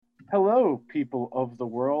Hello, people of the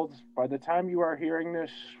world. By the time you are hearing this,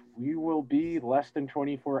 we will be less than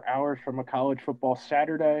 24 hours from a college football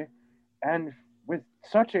Saturday. And with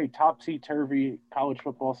such a topsy turvy college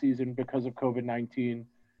football season because of COVID 19,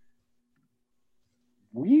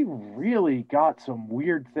 we really got some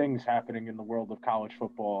weird things happening in the world of college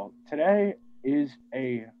football. Today is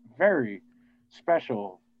a very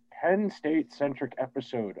special Penn State centric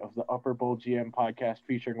episode of the Upper Bowl GM podcast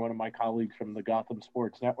featuring one of my colleagues from the Gotham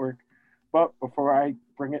Sports Network. But before I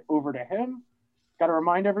bring it over to him, got to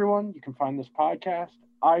remind everyone you can find this podcast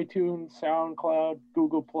iTunes, SoundCloud,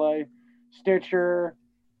 Google Play, Stitcher,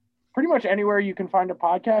 pretty much anywhere you can find a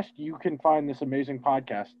podcast, you can find this amazing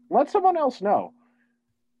podcast. Let someone else know.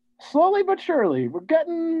 Slowly but surely, we're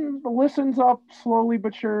getting the listens up slowly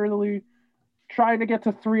but surely, trying to get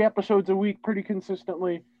to 3 episodes a week pretty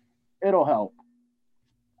consistently. It'll help.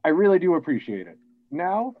 I really do appreciate it.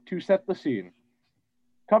 Now, to set the scene.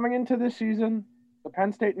 Coming into this season, the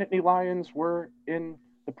Penn State Nittany Lions were in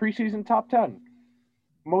the preseason top 10.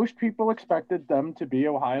 Most people expected them to be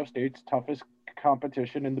Ohio State's toughest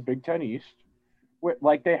competition in the Big Ten East,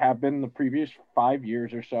 like they have been the previous 5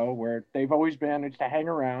 years or so, where they've always managed to hang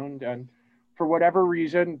around. And for whatever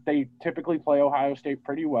reason, they typically play Ohio State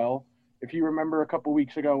pretty well. If you remember a couple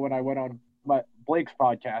weeks ago when I went on Blake's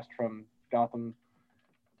podcast from Gotham,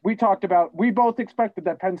 we both expected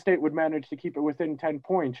that Penn State would manage to keep it within 10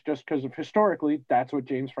 points just because of historically, that's what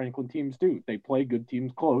James Franklin teams do. They play good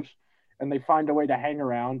teams close and they find a way to hang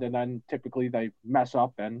around, and then typically they mess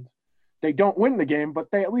up and they don't win the game, but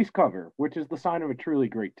they at least cover, which is the sign of a truly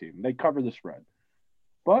great team. They cover the spread.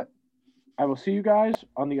 But I will see you guys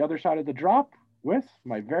on the other side of the drop with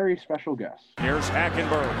my very special guest. Here's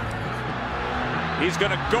Hackenberg. He's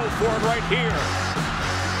going to go for it right here.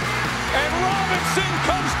 And Robinson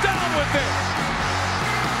comes down with it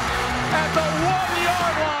at the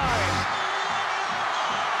 1-yard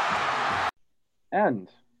line. And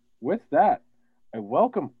with that, I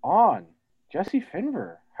welcome on Jesse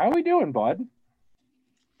Finver. How we doing, bud?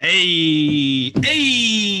 Hey,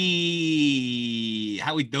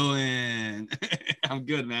 how we doing? I'm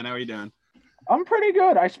good, man. How are you doing? I'm pretty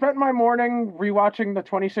good. I spent my morning rewatching the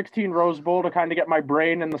 2016 Rose Bowl to kind of get my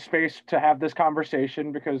brain in the space to have this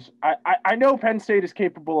conversation because I know Penn State is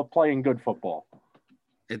capable of playing good football.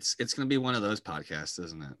 It's going to be one of those podcasts,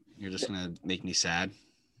 isn't it? You're just going to make me sad.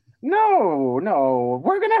 No,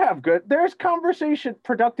 we're going to have there's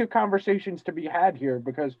productive conversations to be had here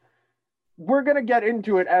because we're going to get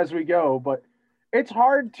into it as we go, but it's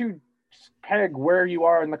hard to peg where you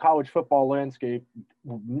are in the college football landscape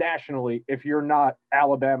nationally if you're not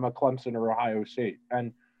Alabama, Clemson, or Ohio State.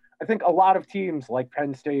 And I think a lot of teams like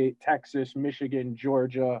Penn State, Texas, Michigan,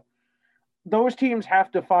 Georgia, those teams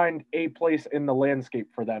have to find a place in the landscape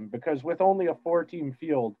for them because with only a 4-team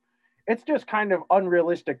field, it's just kind of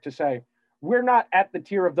unrealistic to say we're not at the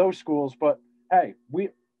tier of those schools, but hey, we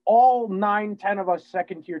all 9-10 of us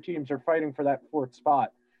second-tier teams are fighting for that 4th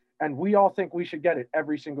spot. And we all think we should get it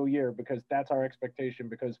every single year because that's our expectation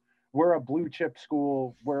because we're a blue chip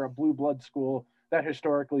school. We're a blue blood school that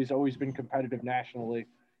historically has always been competitive nationally.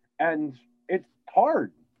 And it's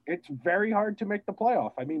hard. It's very hard to make the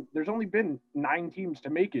playoff. I mean, there's only been 9 teams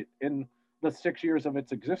to make it in the 6 years of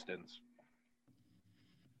its existence.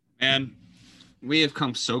 And we have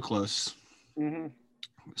come so close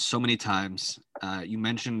so many times. You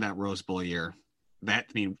mentioned that Rose Bowl year.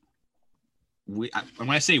 When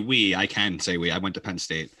I say we, I can say we. I went to Penn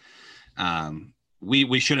State.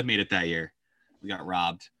 We should have made it that year. We got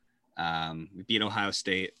robbed. We beat Ohio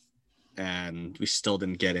State, and we still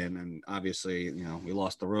didn't get in. And obviously, we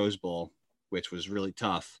lost the Rose Bowl, which was really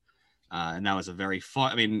tough. And that was a very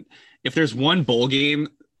fun. I mean, if there's one bowl game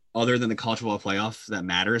other than the college football playoff that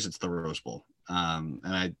matters, it's the Rose Bowl. And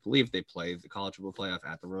I believe they play the college football playoff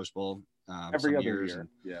at the Rose Bowl every other year.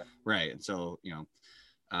 Yeah. Right. And so,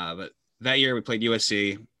 but that year we played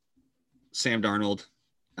USC. Sam Darnold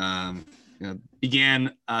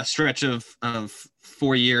began a stretch of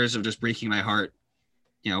 4 years of just breaking my heart,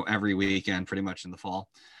 every weekend pretty much in the fall.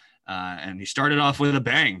 And he started off with a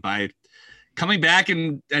bang by coming back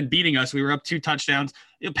and beating us. We were up 2 touchdowns.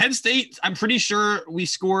 Penn State, I'm pretty sure we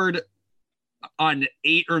scored on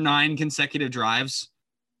 8 or 9 consecutive drives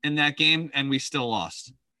in that game, and we still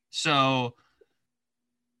lost. So,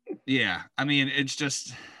 yeah, I mean, it's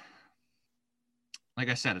just, like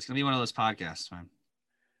I said, it's going to be one of those podcasts, man.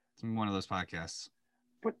 It's going to be one of those podcasts.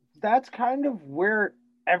 But that's kind of where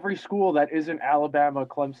every school that isn't Alabama,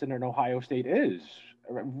 Clemson, and Ohio State is.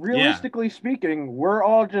 Realistically speaking, we're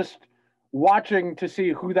all just watching to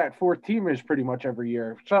see who that 4th team is pretty much every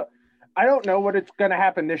year. So I don't know what it's going to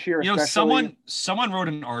happen this year. You know, especially. someone wrote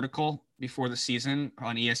an article before the season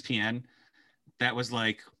on ESPN that was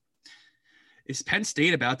like, is Penn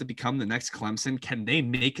State about to become the next Clemson? Can they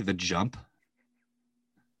make the jump?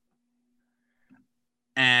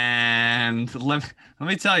 And let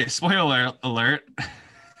me tell you, spoiler alert,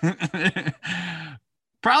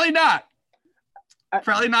 probably not.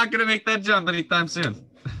 Probably not going to make that jump anytime soon.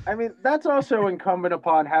 I mean, that's also incumbent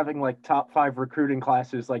upon having like top 5 recruiting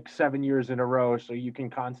classes like 7 years in a row, so you can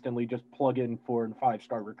constantly just plug in 4 and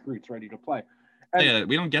 5-star recruits ready to play. And, yeah,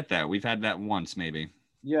 we don't get that. We've had that once, maybe.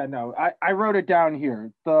 Yeah, no, I wrote it down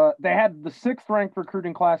here. They had the 6th ranked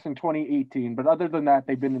recruiting class in 2018, but other than that,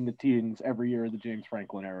 they've been in the teens every year of the James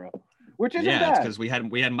Franklin era, which isn't bad. Yeah, it's because we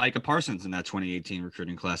had Micah Parsons in that 2018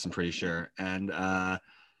 recruiting class, I'm pretty sure, and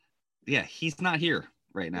yeah, he's not here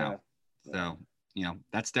right now. Yeah. So you know,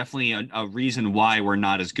 that's definitely a reason why we're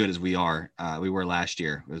not as good as we were last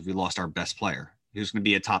year, because we lost our best player. He was going to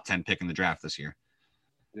be a top 10 pick in the draft this year.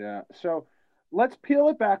 Yeah. So let's peel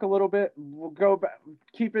it back a little bit. We'll go back,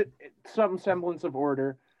 keep it some semblance of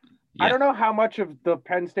order. Yeah. I don't know how much of the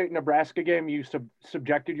Penn State-Nebraska game you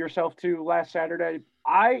subjected yourself to last Saturday.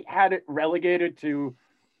 I had it relegated to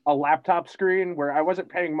a laptop screen where I wasn't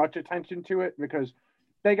paying much attention to it because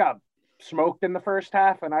they got smoked in the first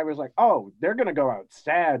half, and I was like, oh, they're going to go out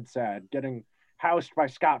sad, getting housed by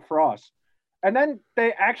Scott Frost. And then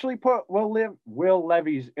they actually put Will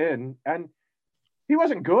Levis in, and he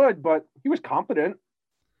wasn't good, but he was competent.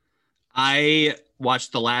 I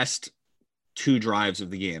watched the last 2 drives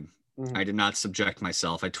of the game. Mm-hmm. I did not subject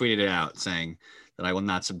myself. I tweeted it out saying that I will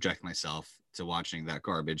not subject myself to watching that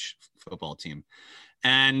garbage football team.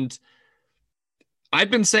 And I've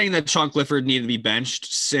been saying that Sean Clifford needed to be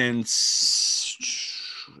benched since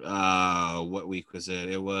what week was it?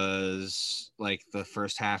 It was like the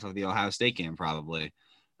first half of the Ohio State game, probably.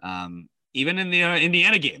 Even in the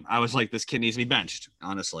Indiana game, I was like, this kid needs to be benched,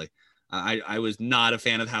 honestly. I was not a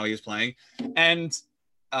fan of how he was playing. And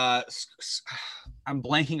I'm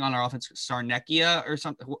blanking on our offense, Sarnekia or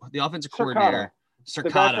something. The offensive coordinator,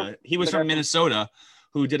 Circata. He was from Minnesota,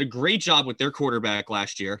 who did a great job with their quarterback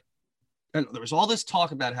last year. And there was all this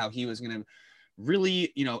talk about how he was going to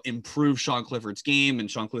really, you know, improve Sean Clifford's game, and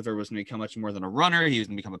Sean Clifford was going to become much more than a runner. He was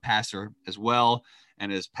going to become a passer as well, and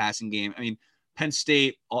his passing game. I mean, Penn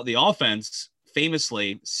State, the offense,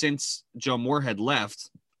 famously, since Joe Moorhead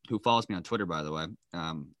left, who follows me on Twitter, by the way,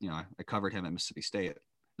 you know, I covered him at Mississippi State,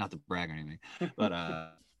 not to brag or anything,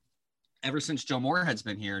 but ever since Joe Moorhead's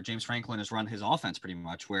been here, James Franklin has run his offense pretty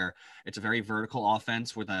much, where it's a very vertical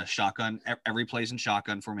offense with a shotgun. Every play's in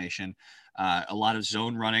shotgun formation, a lot of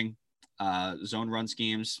zone running, zone run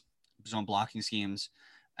schemes, zone blocking schemes.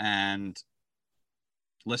 And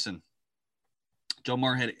listen, Joe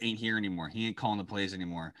Moorhead ain't here anymore. He ain't calling the plays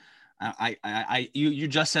anymore. You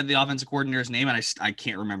just said the offensive coordinator's name, and I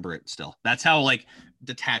can't remember it still. That's how like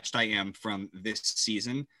detached I am from this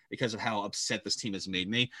season because of how upset this team has made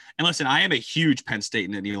me. And listen, I am a huge Penn State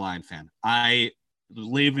and Nittany Lion fan. I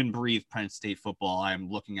live and breathe Penn State football. I'm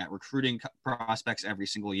looking at recruiting prospects every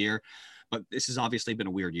single year, but this has obviously been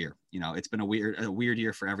a weird year. You know, it's been a weird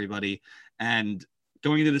year for everybody. And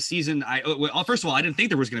going into the season, first of all, I didn't think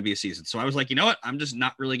there was going to be a season. So I was like, you know what? I'm just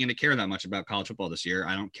not really going to care that much about college football this year.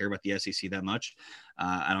 I don't care about the SEC that much.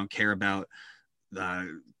 I don't care about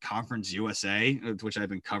the Conference USA, which I've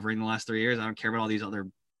been covering the last 3 years. I don't care about all these other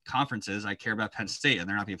conferences. I care about Penn State, and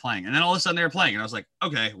they're not be playing. And then all of a sudden they were playing, and I was like,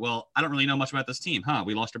 okay, well, I don't really know much about this team.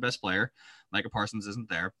 We lost our best player. Micah Parsons isn't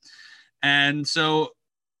there. And so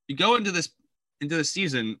you go into this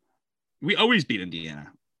season, we always beat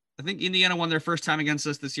Indiana. I think Indiana won their first time against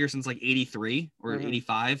us this year since like 83 or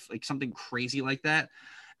 85, like something crazy like that.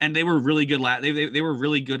 And they were really good. They were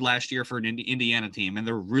really good last year for an Indiana team, and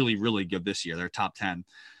they're really, really good this year. They're a top 10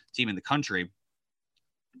 team in the country.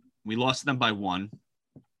 We lost them by 1.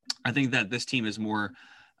 I think that this team is more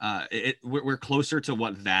we're closer to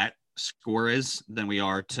what that score is than we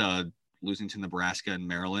are to losing to Nebraska and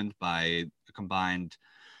Maryland by a combined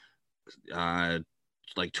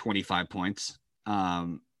like 25 points.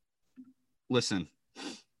 Listen,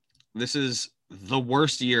 this is the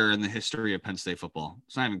worst year in the history of Penn State football.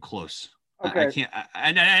 It's not even close. Okay. I can't,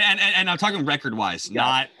 and I'm talking record wise,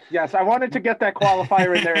 not. Yes, I wanted to get that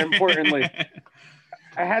qualifier in there importantly.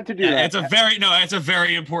 I had to do that. It's a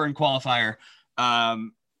very important qualifier.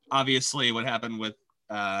 Obviously, what happened with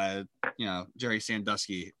Jerry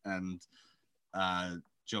Sandusky and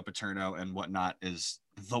Joe Paterno and whatnot is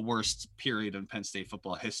the worst period in Penn State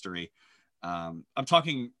football history. I'm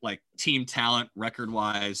talking like team talent, record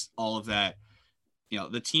wise, all of that.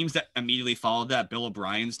 the teams that immediately followed that, Bill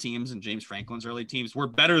O'Brien's teams and James Franklin's early teams, were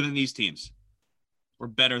better than these teams.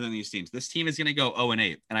 This team is going to go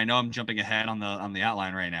 0-8. And I know I'm jumping ahead on the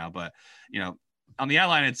outline right now, but on the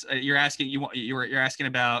outline, it's you're asking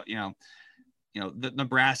about the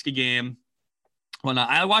Nebraska game. Well, no,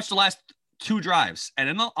 I watched the last 2 drives,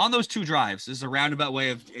 and on those 2 drives, this is a roundabout way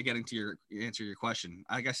of getting to answer your question.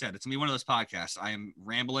 Like I said, it's gonna be one of those podcasts. I am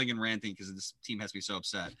rambling and ranting because this team has me so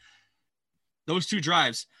upset. Those 2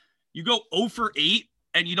 drives, you go 0 for 8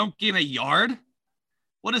 and you don't give a yard.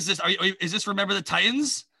 What is this? Is this Remember the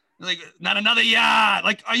Titans? Like, not another yard.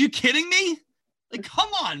 Like, are you kidding me? Like, come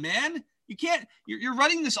on, man. You can't. You're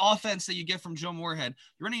running this offense that you get from Joe Moorhead.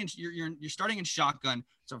 You're starting in shotgun.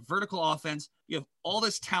 It's a vertical offense. You have all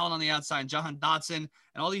this talent on the outside, Jahan Dotson and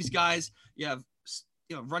all these guys. You have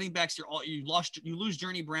running backs. You lose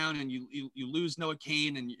Journey Brown and you lose Noah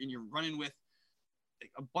Kane and you're running with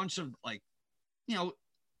a bunch of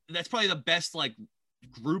that's probably the best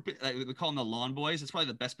group. We call them the Lawn Boys. It's probably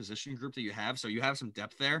the best position group that you have. So you have some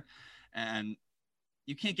depth there, and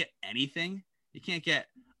you can't get anything. You can't get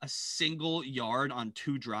a single yard on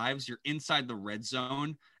 2 drives. You're inside the red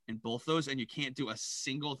zone in both those, and you can't do a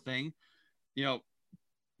single thing.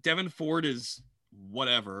 Devin Ford is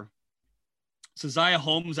whatever. Ceziah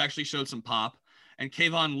Holmes actually showed some pop, and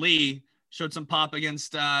Kayvon Lee showed some pop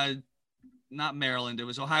against not Maryland. It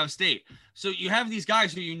was Ohio State. So you have these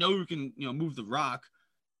guys who can move the rock,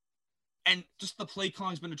 and just the play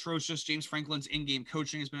calling has been atrocious. James Franklin's in-game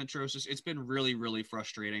coaching has been atrocious. It's been really, really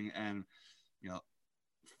frustrating. And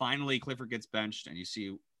finally Clifford gets benched, and you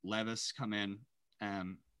see Levis come in.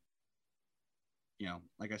 And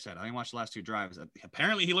like I said, I didn't watch the last 2 drives.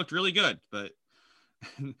 Apparently he looked really good, but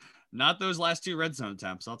not those last 2 red zone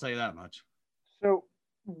attempts. I'll tell you that much. So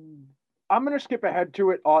I'm going to skip ahead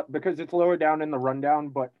to it because it's lower down in the rundown,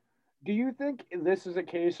 but do you think this is a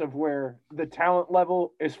case of where the talent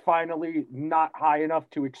level is finally not high enough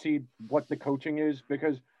to exceed what the coaching is?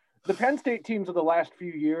 Because the Penn State teams of the last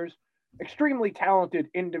few years, extremely talented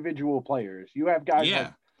individual players. You have guys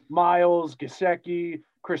like Miles, Gesicki,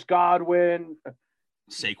 Chris Godwin,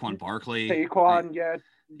 Saquon Barkley.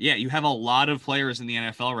 Yeah, you have a lot of players in the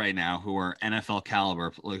NFL right now who are NFL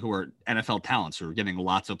caliber, who are NFL talents, who are getting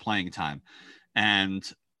lots of playing time. And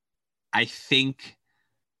I think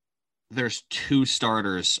there's 2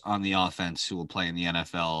 starters on the offense who will play in the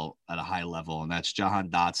NFL at a high level, and that's Jahan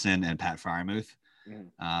Dotson and Pat Freiermuth.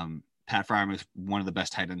 Pat Freiermuth, one of the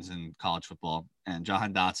best tight ends in college football, and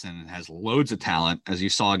Jahan Dotson has loads of talent, as you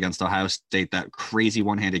saw against Ohio State, that crazy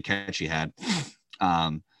one-handed catch he had.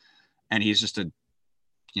 And he's just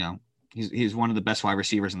he's one of the best wide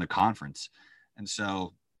receivers in the conference. And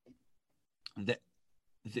so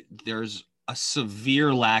there's a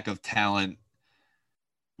severe lack of talent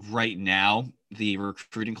right now. The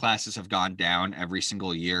recruiting classes have gone down every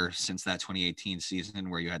single year since that 2018 season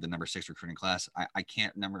where you had the number 6 recruiting class. I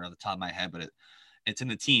can't remember on the top of my head, but it's in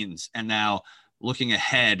the teens. And now looking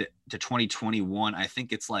ahead to 2021, I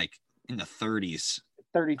think it's like in the 30s.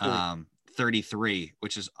 33,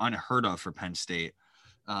 which is unheard of for Penn State.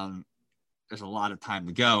 There's a lot of time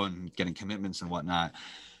to go and getting commitments and whatnot.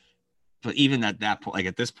 But even at that point,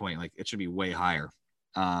 at this point, it should be way higher.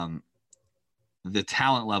 The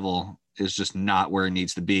talent level is just not where it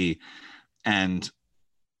needs to be. And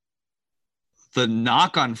the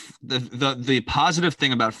knock on the positive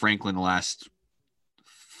thing about Franklin the last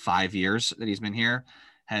 5 years that he's been here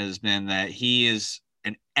has been that he is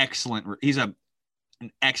an excellent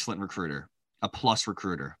recruiter, a plus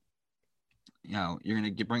recruiter. You're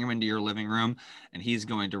going to bring him into your living room and he's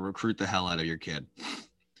going to recruit the hell out of your kid.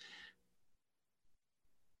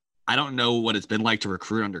 I don't know what it's been like to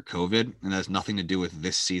recruit under COVID, and that has nothing to do with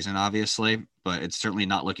this season, obviously, but it's certainly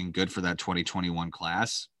not looking good for that 2021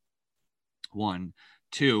 class. 1,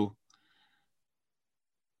 2,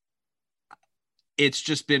 it's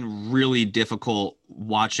just been really difficult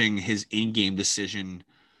watching his in-game decision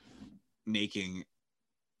making.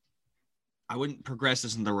 I wouldn't progress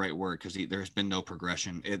isn't the right word because there's been no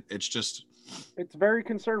progression. It's very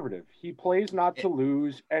conservative. He plays not to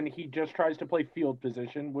lose, and he just tries to play field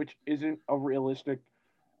position, which isn't a realistic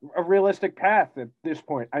path at this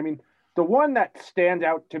point. I mean, the one that stands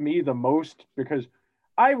out to me the most, because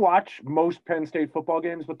I watch most Penn State football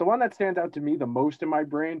games, but the one that stands out to me the most in my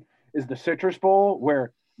brain is the Citrus Bowl,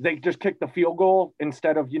 where they just kicked the field goal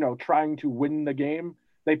instead of, trying to win the game.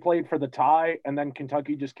 They played for the tie, and then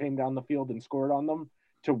Kentucky just came down the field and scored on them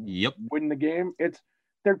to win the game.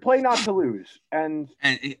 They're playing not to lose, and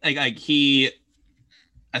I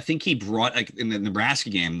think he brought in the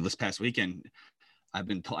Nebraska game this past weekend.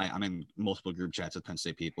 I'm in multiple group chats with Penn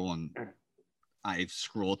State people, and I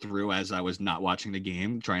scrolled through as I was not watching the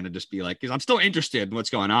game, trying to just be like, because I'm still interested in what's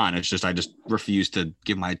going on. It's just I just refuse to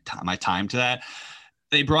give my time to that.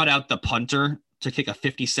 They brought out the punter to kick a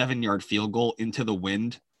 57-yard field goal into the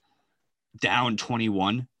wind, down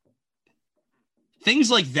 21. Things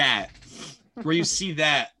like that, where you see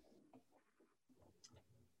that.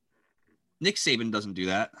 Nick Saban doesn't do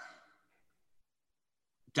that.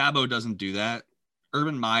 Dabo doesn't do that.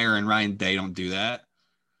 Urban Meyer and Ryan Day don't do that.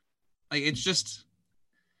 Like, it's just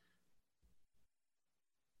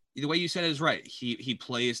the way you said it is right. He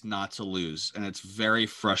plays not to lose, and it's very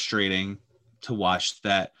frustrating to watch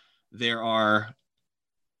that. There are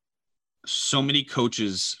so many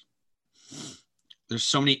coaches. There's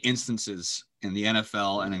so many instances in the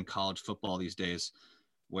NFL and in college football these days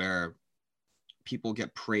where people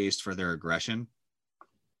get praised for their aggression,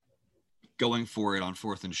 going for it on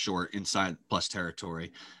 4th and short inside plus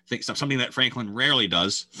territory. I think something that Franklin rarely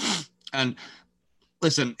does. And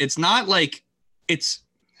listen, it's not like it's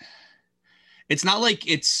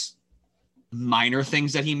minor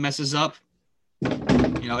things that he messes up.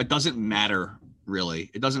 You know, it doesn't matter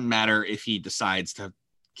really. It doesn't matter if he decides to,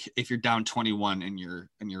 if you're down 21 and you're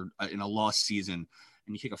in a lost season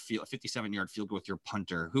and you kick a 57-yard field goal with your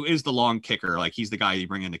punter, who is the long kicker. Like, he's the guy you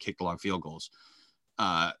bring in to kick the long field goals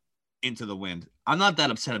into the wind. I'm not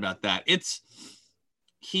that upset about that. It's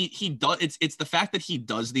the fact that he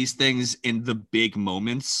does these things in the big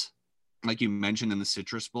moments, like you mentioned in the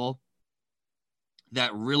Citrus Bowl,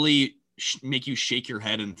 that really make you shake your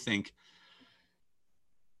head and think,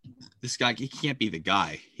 this guy, he can't be the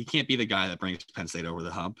guy. He can't be the guy that brings Penn State over the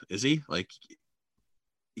hump, is he? Like,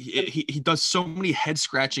 he does so many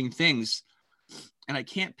head-scratching things, and I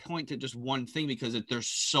can't point to just one thing because there's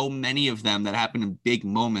so many of them that happen in big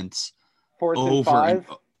moments. 4th and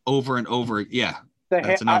 5. Over and over. Yeah,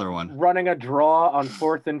 that's another one. Running a draw on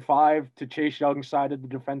 4th and 5 to Chase Young's side of the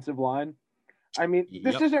defensive line. I mean,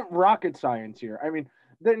 this isn't rocket science here. I mean,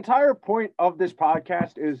 the entire point of this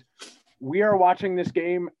podcast is we are watching this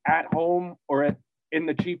game at home or in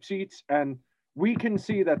the cheap seats, and we can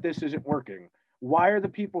see that this isn't working. Why are the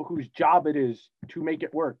people whose job it is to make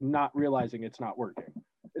it work not realizing it's not working?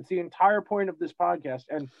 It's the entire point of this podcast.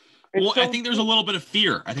 And I think there's a little bit of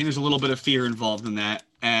fear. I think there's a little bit of fear involved in that.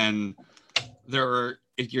 And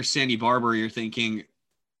if you're Sandy Barber, you're thinking,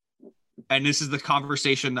 and this is the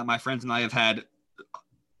conversation that my friends and I have had,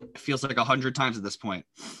 it feels like 100 times at this point.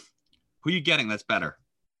 Who are you getting that's better?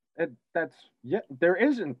 There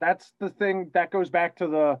isn't. That's the thing that goes back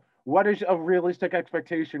to what is a realistic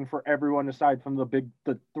expectation for everyone aside from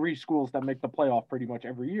the 3 schools that make the playoff pretty much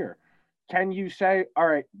every year? Can you say, all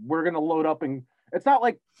right, we're going to load up, and it's not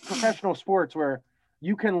like professional sports where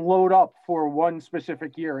you can load up for one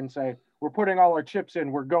specific year and say, we're putting all our chips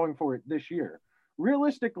in, we're going for it this year.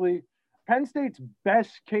 Realistically, Penn State's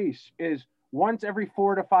best case is once every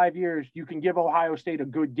 4 to 5 years, you can give Ohio State a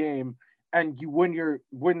good game and you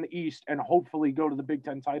win the East and hopefully go to the Big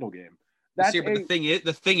Ten title game.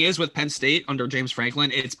 The thing is with Penn State under James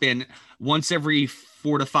Franklin, it's been once every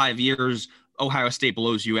 4 to 5 years, Ohio State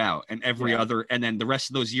blows you out, and and then the rest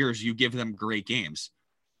of those years you give them great games.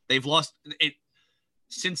 They've lost it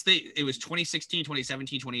since it was 2016,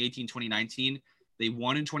 2017, 2018, 2019. They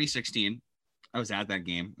won in 2016. I was at that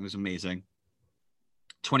game. It was amazing.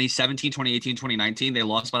 2017, 2018, 2019, they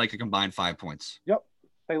lost by like a combined 5 points. Yep.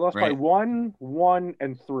 They lost by 1, 1,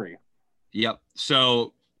 and 3. Yep.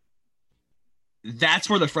 So that's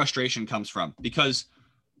where the frustration comes from, because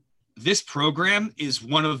this program is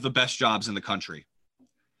one of the best jobs in the country.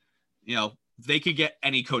 You know, they could get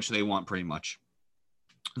any coach they want pretty much.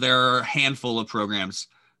 There are a handful of programs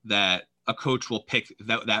that a coach will pick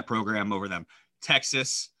that program over them.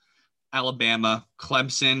 Texas, Alabama,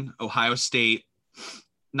 Clemson, Ohio State,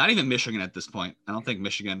 not even Michigan at this point. I don't think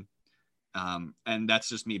Michigan. And that's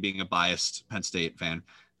just me being a biased Penn State fan.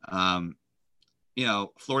 You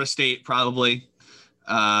know, Florida State probably.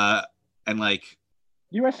 And like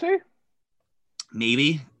USC?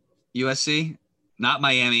 Maybe USC. Not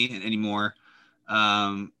Miami anymore.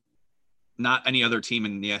 Not any other team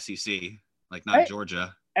in the SEC. Like not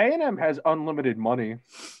Georgia. A&M has unlimited money.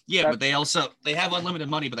 Yeah, but they have unlimited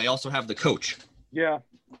money, but they also have the coach. Yeah.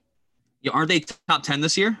 Yeah, aren't they top 10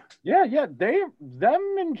 this year? Yeah.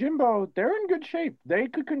 Them and Jimbo, they're in good shape. They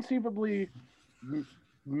could conceivably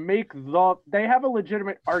they have a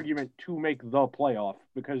legitimate argument to make the playoff,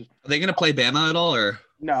 because are they going to play Bama at all, or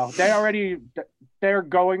no? They're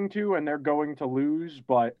going to lose,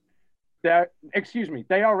 but they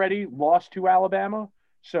already lost to Alabama,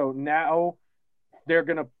 so now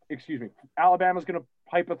Alabama's going to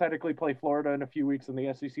hypothetically play Florida in a few weeks in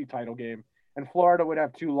the SEC title game. and Florida would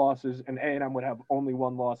have 2 losses, and A&M would have only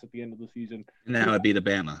 1 loss at the end of the season. And that would be the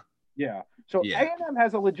Bama. Yeah. So Yeah. A&M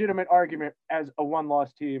has a legitimate argument as a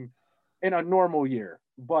 1-loss team in a normal year,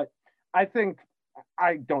 but I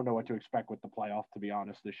don't know what to expect with the playoff, to be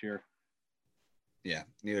honest, this year. Yeah,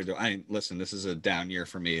 neither do I. Listen, this is a down year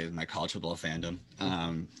for me in my college football fandom,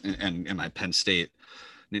 and my Penn State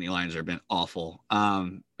Nittany Lions have been awful.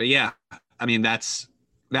 But yeah, I mean that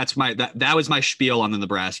was my spiel on the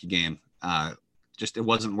Nebraska game. Just it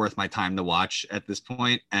wasn't worth my time to watch at this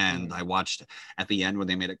point, and I watched at the end when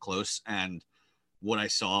they made it close, and what I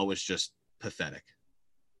saw was just pathetic.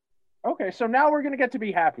 Okay, so now we're gonna get to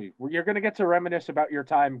be happy. You're gonna get to reminisce about your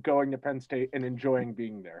time going to Penn State and enjoying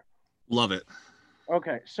being there. Love it.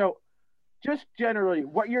 Okay, so just generally,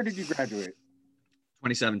 what year did you graduate?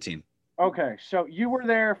 2017. Okay, so you were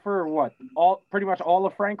there for what? Pretty much all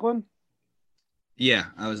of Franklin? Yeah,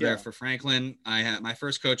 I was there for Franklin. I had my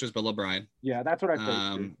first coach was Bill O'Brien. Yeah, that's what I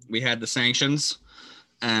thought. We had the sanctions,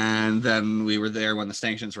 and then we were there when the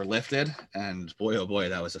sanctions were lifted. And boy, oh boy,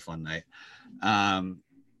 that was a fun night.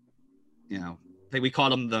 You know, I think we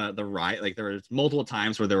called them the riot. Like there were multiple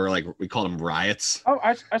times where there were like we called them riots. Oh,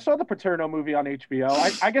 I saw the Paterno movie on HBO.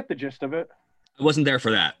 I get the gist of it. I wasn't there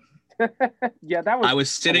for that. Yeah, that was.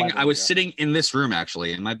 I was sitting in this room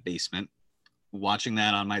actually in my basement, watching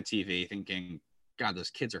that on my TV, thinking, God, those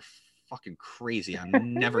kids are fucking crazy.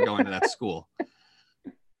 I'm never going to that school.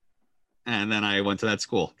 And then I went to that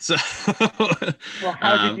school. So, well,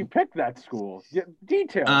 how did you pick that school?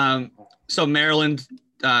 Details. So Maryland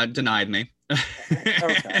denied me.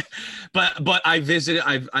 Okay. But I visited.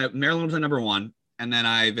 Maryland was the number 1, and then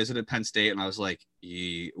I visited Penn State, and I was like,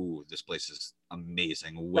 "Ooh, this place is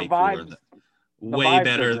amazing. Way cooler, way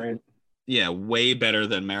better. Yeah, way better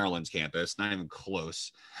than Maryland's campus. Not even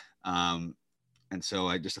close." And so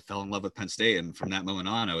I just fell in love with Penn State, and from that moment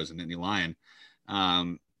on, I was a Nittany Lion.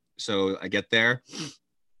 So I get there.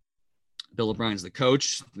 Bill O'Brien's the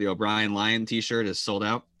coach. The O'Brien Lion T-shirt is sold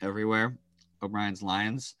out everywhere. O'Brien's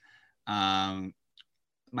Lions.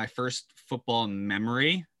 My first football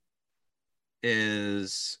memory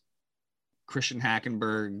is Christian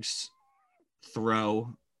Hackenberg's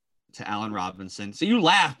throw to Allen Robinson. So you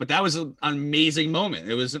laugh, but that was an amazing moment.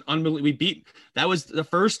 It was an unbelievable. That was the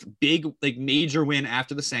first big, like, major win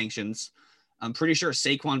after the sanctions. I'm pretty sure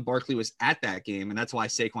Saquon Barkley was at that game, and that's why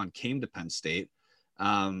Saquon came to Penn State.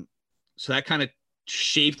 So that kind of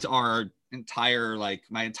shaped my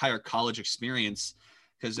entire college experience.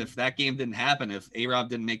 Because if that game didn't happen, if A-Rob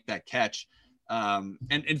didn't make that catch, and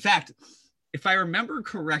in fact, if I remember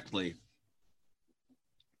correctly,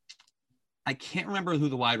 I can't remember who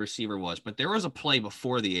the wide receiver was, but there was a play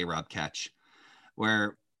before the A-Rob catch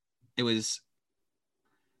where it was,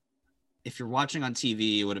 if you're watching on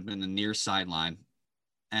TV, it would have been the near sideline.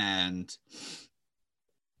 And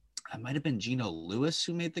it might have been Geno Lewis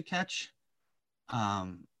who made the catch, who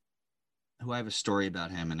I have a story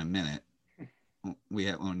about him in a minute.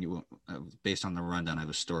 Based on the rundown, I have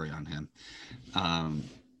a story on him.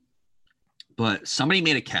 But somebody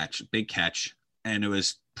made a big catch, and it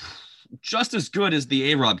was just as good as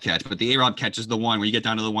the A-Rob catch, but the A-Rob catch is the one where you get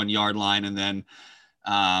down to the 1 yard line, and then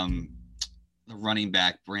the running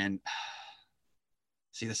back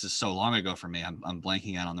see, this is so long ago for me. I'm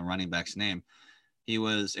blanking out on the running back's name. It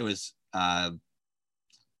wasn't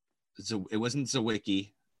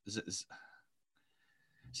Zawicki.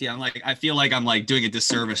 See, I feel like I'm like doing a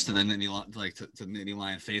disservice to the Nittany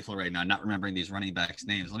Lion faithful right now, not remembering these running backs'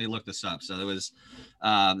 names. Let me look this up. So there was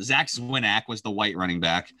Zach Zwinak was the white running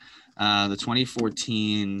back. The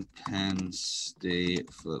 2014 Penn State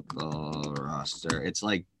football roster. It's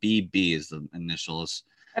like BB is the initials.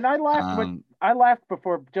 And I laughed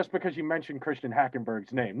before just because you mentioned Christian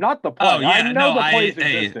Hackenberg's name, not the play. Oh, yeah, I know the play's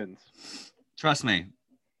existence. Trust me,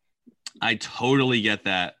 I totally get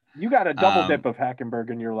that. You got a double dip of Hackenberg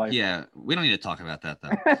in your life. Yeah, we don't need to talk about that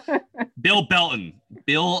though. Bill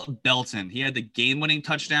Belton. He had the game-winning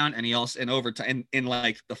touchdown, and he also in overtime in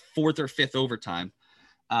like the 4th or 5th overtime.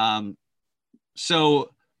 So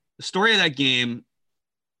the story of that game,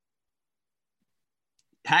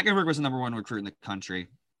 Hackenberg was the number 1 recruit in the country,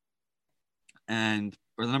 or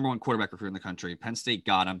the number 1 quarterback recruit in the country. Penn State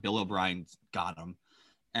got him. Bill O'Brien got him.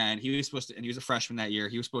 And he was a freshman that year.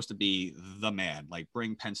 He was supposed to be the man, like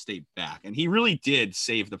bring Penn State back. And he really did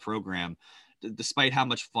save the program, despite how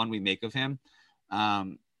much fun we make of him, how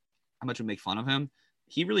much we make fun of him.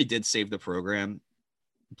 He really did save the program,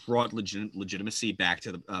 brought legitimacy back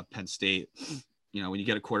to the Penn State. You know, when you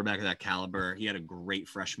get a quarterback of that caliber, he had a great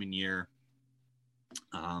freshman year.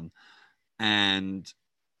 And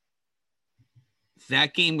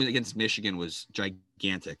that game against Michigan was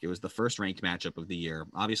gigantic. It was the first ranked matchup of the year.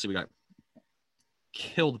 Obviously, we got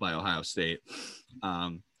killed by Ohio State.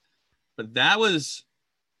 But that was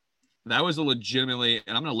a legitimately,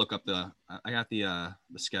 and I'm going to look up I got the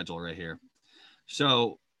schedule right here.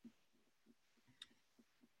 So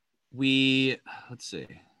let's see.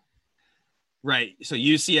 Right. So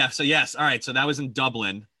UCF. So yes. All right. So that was in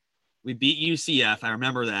Dublin. We beat UCF. I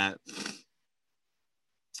remember that.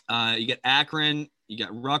 You get Akron, you got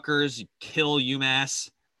Rutgers, you kill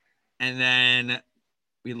UMass, and then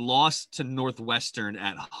we lost to Northwestern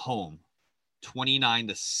at home,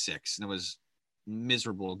 29-6, and it was a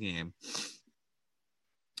miserable game.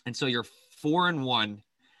 And so you're 4-1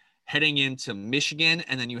 heading into Michigan,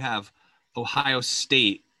 and then you have Ohio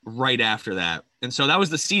State right after that. And so that was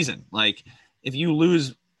the season. Like, if you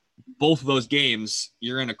lose both of those games,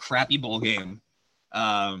 you're in a crappy bowl game.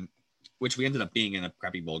 Which we ended up being in a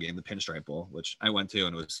crappy bowl game, the Pinstripe Bowl, which I went to,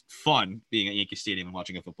 and it was fun being at Yankee Stadium and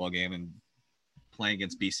watching a football game and playing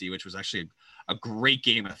against BC, which was actually a great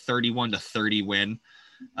game, a 31-30 win.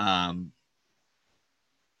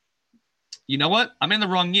 You know what? I'm in the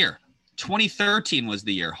wrong year. 2013 was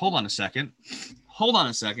the year. Hold on a second.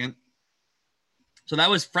 So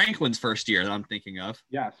that was Franklin's first year that I'm thinking of.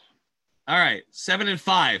 Yes. All right,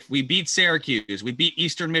 7-5. We beat Syracuse. We beat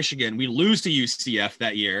Eastern Michigan. We lose to UCF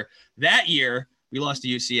that year. That year, we lost to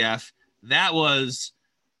UCF. That was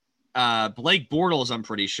Blake Bortles, I'm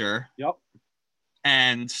pretty sure. Yep.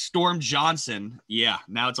 And Storm Johnson. Yeah,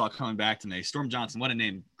 now it's all coming back to me. Storm Johnson, what a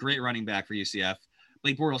name. Great running back for UCF.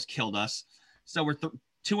 Blake Bortles killed us. So we're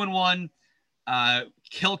 2-1.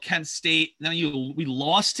 Kill Kent State. Then we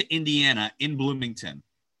lost to Indiana in Bloomington,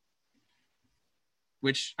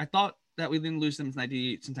 which I thought that we didn't lose them since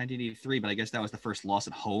 1983, but I guess that was the first loss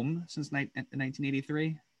at home since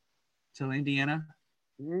 1983 to Indiana.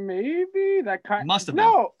 Maybe that kind must have been.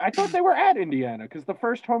 No, I thought they were at Indiana because the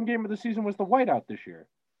first home game of the season was the whiteout this year.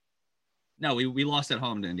 No, we lost at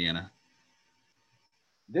home to Indiana.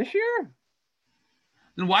 This year?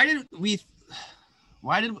 Then why did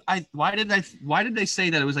they say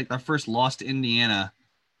that it was like our first loss to Indiana?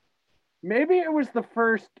 Maybe it was the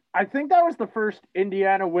first. I think that was the first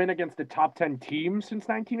Indiana win against a top 10 team since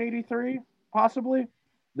 1983, possibly.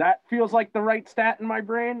 That feels like the right stat in my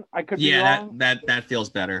brain. I could be wrong. that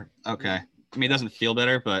feels better. Okay. I mean, it doesn't feel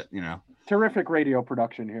better, but you know. Terrific radio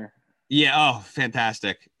production here. Yeah. Oh,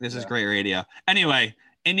 fantastic. This is great radio. Anyway,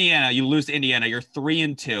 Indiana, you lose to Indiana. You're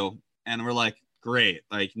 3-2, and we're like, great.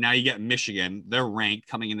 Like, now you get Michigan. They're ranked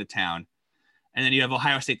coming into town. And then you have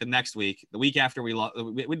Ohio State the next week. The week after we lost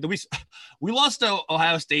to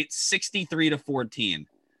Ohio State 63-14.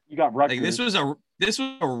 You got Rutgers. Like, this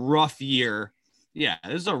was a rough year. Yeah,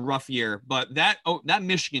 this is a rough year. But that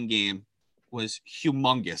Michigan game was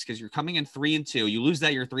humongous because you're coming in 3-2. You lose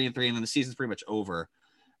that, you're 3-3, and then the season's pretty much over.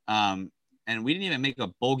 And we didn't even make a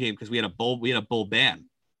bowl game because we had a bowl ban.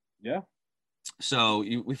 Yeah. So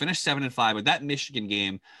we finished 7-5, but that Michigan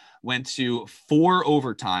game went to 4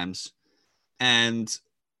 overtimes. And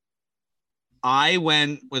I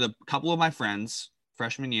went with a couple of my friends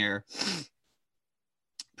freshman year.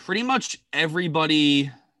 Pretty much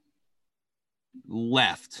everybody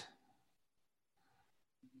left.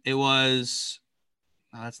 It was,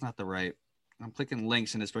 that's not the right. I'm clicking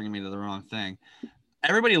links and it's bringing me to the wrong thing.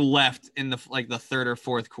 Everybody left in the third or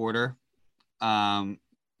fourth quarter. And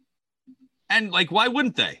like, why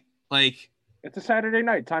wouldn't they? Like, it's a Saturday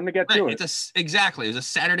night. Time to get to it. Exactly. It was a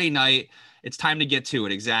Saturday night. It's time to get to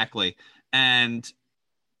it. Exactly. And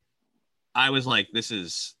I was like, this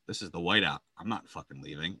is the whiteout. I'm not fucking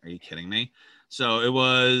leaving. Are you kidding me? So it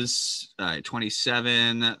was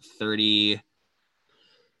 27, 30,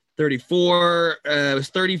 34. It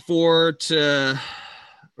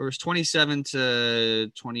was 27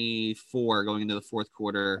 to 24 going into the fourth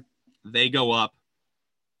quarter. They go up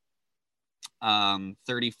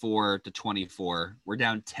 34-24. We're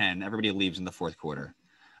down 10. Everybody leaves in the fourth quarter.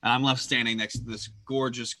 And I'm left standing next to this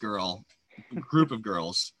gorgeous group of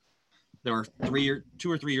girls. They were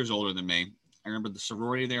 2 or 3 years older than me. I remember the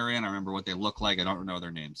sorority they were in. I remember what they looked like. I don't know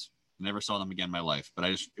their names. I never saw them again in my life, but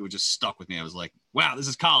it was just stuck with me. I was like, wow, this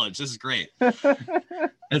is college. This is great.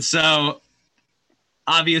 And so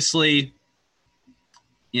obviously,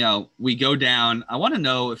 you know, we go down. I want to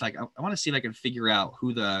know if I want to see if I can figure out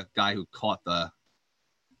who the guy who caught the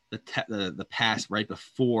pass right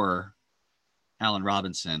before Allen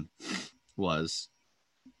Robinson was.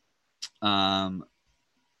 Now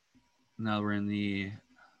we're in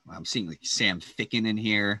I'm seeing like Sam Ficken in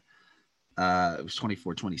here. It was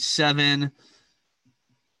 24-27.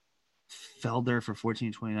 Felder for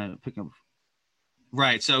 14-29. Pick up.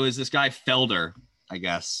 Right. So is this guy Felder I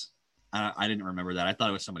guess. I didn't remember that. I thought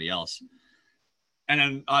it was somebody else. And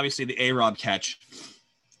then obviously the A-Rob catch.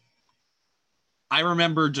 I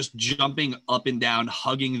remember just jumping up and down,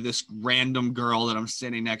 hugging this random girl that I'm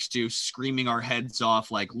sitting next to, screaming our heads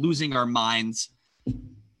off, like losing our minds.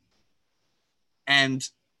 And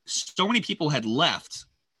so many people had left.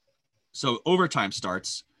 So overtime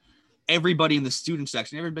starts. Everybody in the student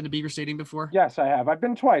section. You ever been to Beaver Stadium before? Yes, I have. I've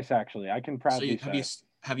been twice, actually. I can proudly say.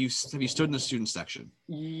 Have you stood in the student section?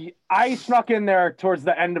 I snuck in there towards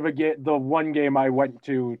the end of the one game I went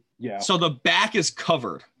to. Yeah. So the back is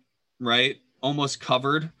covered, right? Almost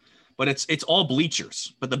covered, but it's all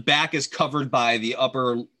bleachers. But the back is covered by the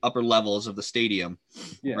upper levels of the stadium,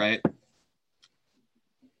 right?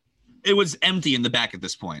 It was empty in the back at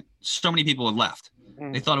this point. So many people had left.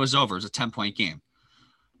 They thought it was over. It was a 10-point game.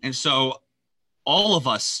 And so all of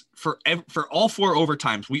us, for all 4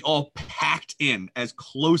 overtimes, we all packed in as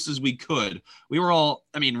close as we could. We were all,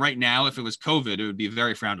 I mean, right now, if it was COVID, it would be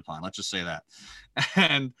very frowned upon. Let's just say that.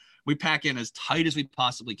 And we pack in as tight as we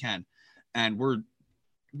possibly can. And we're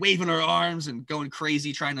waving our arms and going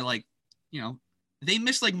crazy, trying to, like, you know, they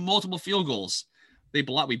missed like multiple field goals. We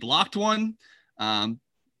blocked one.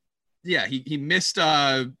 He missed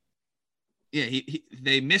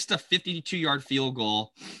they missed a 52-yard field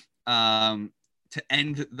goal to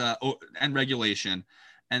end regulation,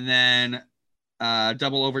 and then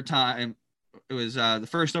double overtime. It was the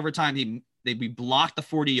first overtime we blocked the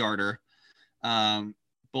 40-yarder.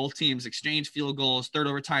 Both teams exchanged field goals. Third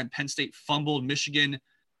overtime, Penn State fumbled. Michigan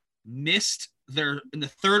missed in the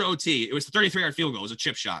third OT. It was the 33-yard field goal. It was a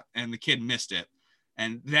chip shot, and the kid missed it.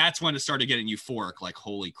 And that's when it started getting euphoric, like,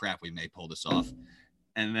 holy crap, we may pull this off.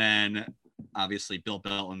 And then, obviously, Bill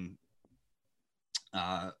Belton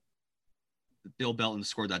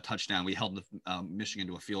scored that touchdown. We held Michigan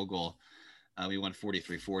to a field goal. We won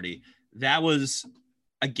 43-40. That was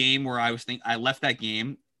a game where I left that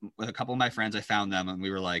game with a couple of my friends. I found them, and we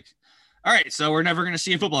were like, all right, so we're never going to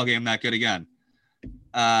see a football game that good again.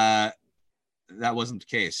 That wasn't the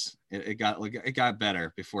case. It got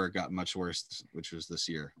better before it got much worse, which was this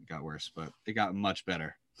year. It got worse, but it got much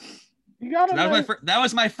better.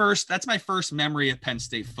 That's my first memory of Penn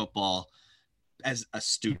State football as a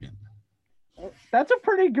student. That's a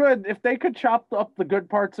pretty good, if they could chop up the good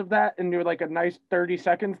parts of that and do like a nice 30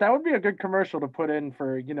 seconds, that would be a good commercial to put in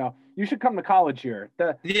for, you should come to college here.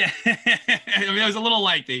 Yeah. I mean, it was a little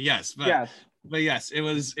lengthy, yes. But yes, it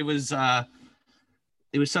was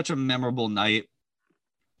such a memorable night.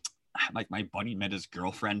 Like, my buddy met his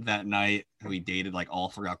girlfriend that night, who he dated like all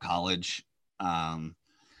throughout college.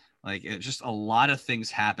 Like, it just, a lot of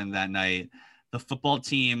things happened that night. The football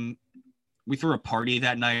team, we threw a party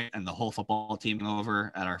that night, and the whole football team came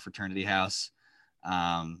over at our fraternity house.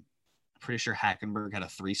 Pretty sure Hackenberg had a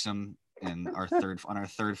threesome on our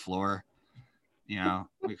third floor.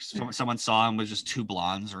 Someone saw him with just 2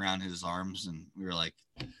 blondes around his arms, and we were like,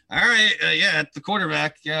 all right, at the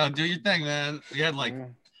quarterback, do your thing, man. We had like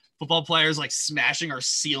football players like smashing our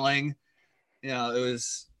ceiling. It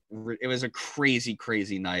was a crazy,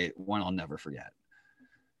 crazy night. One I'll never forget.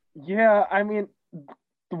 Yeah, I mean,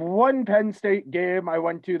 the one Penn State game I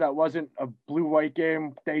went to that wasn't a blue-white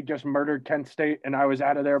game, they just murdered Kent State, and I was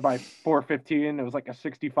out of there by 4:15. It was like a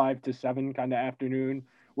 65-7 kind of afternoon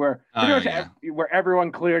where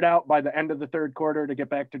everyone cleared out by the end of the third quarter to get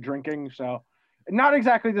back to drinking. So not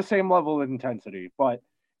exactly the same level of intensity, but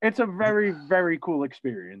it's a very, very cool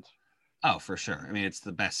experience. Oh, for sure. I mean, it's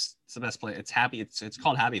the best play. It's happy. It's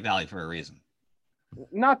called Happy Valley for a reason.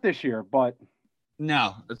 Not this year, but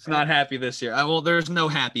no, it's not happy this year. Well, there's no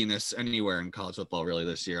happiness anywhere in college football really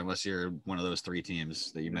this year, unless you're one of those 3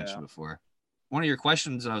 teams that you mentioned before. One of your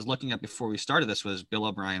questions that I was looking at before we started this was Bill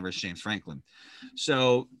O'Brien versus James Franklin.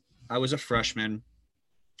 So I was a freshman.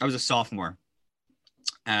 I was a sophomore,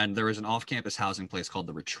 and there was an off-campus housing place called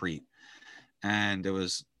The Retreat, and it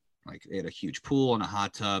was like, they had a huge pool and a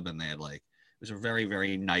hot tub, and they had like, it was a very,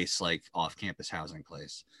 very nice, like, off-campus housing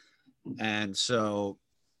place. And so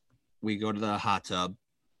we go to the hot tub,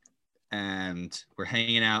 and we're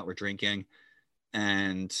hanging out, we're drinking,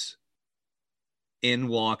 and in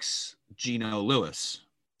walks Geno Lewis,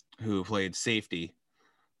 who played safety.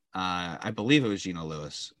 I believe it was Geno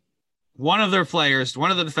Lewis. One of their players,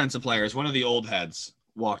 one of the defensive players, one of the old heads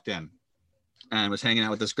walked in and was hanging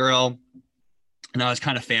out with this girl. And I was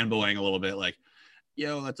kind of fanboying a little bit, like,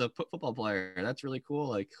 yo, that's a football player. That's really cool.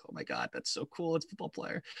 Like, oh my God, that's so cool. It's a football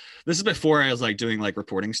player. This is before I was like doing like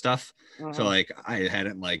reporting stuff. So like I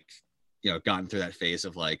hadn't like, gotten through that phase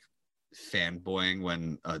of like fanboying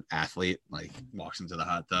when an athlete like walks into the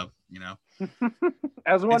hot tub,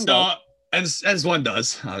 As one does. as one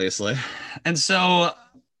does, obviously. And so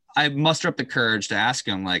I muster up the courage to ask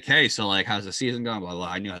him, like, hey, so like, how's the season going? Well,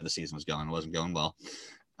 I knew how the season was going. It wasn't going well.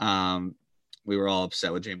 We were all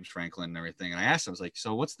upset with James Franklin and everything. And I asked him, I was like,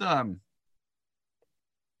 so what's the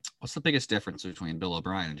biggest difference between Bill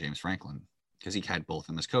O'Brien and James Franklin? Because he had both of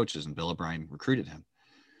them as coaches, and Bill O'Brien recruited him.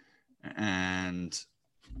 And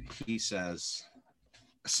he says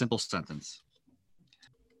a simple sentence: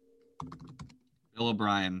 Bill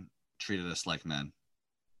O'Brien treated us like men.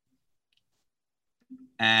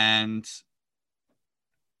 And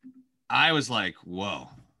I was like, whoa,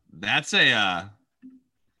 that's one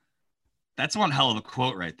hell of a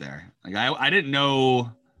quote right there. Like I didn't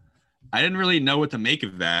really know what to make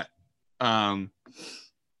of that. And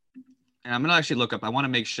I'm gonna actually look up. I want to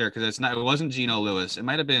make sure, because it wasn't Geno Lewis. It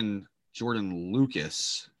might have been Jordan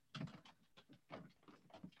Lucas.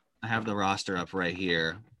 I have the roster up right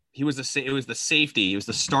here. It was the safety. He was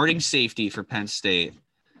the starting safety for Penn State.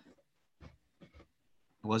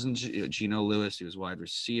 It wasn't Geno Lewis. He was wide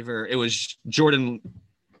receiver. It was Jordan.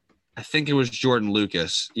 I think it was Jordan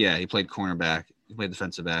Lucas. Yeah, he played cornerback. He played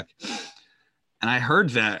defensive back. And I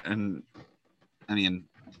heard that, and I mean,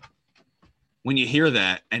 when you hear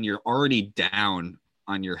that and you're already down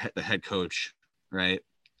on the head coach, right?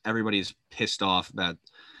 Everybody's pissed off about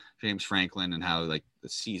James Franklin and how like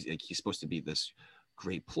he's supposed to be this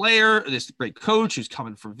great player, this great coach who's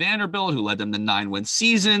coming from Vanderbilt, who led them to 9-win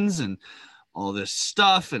seasons and all this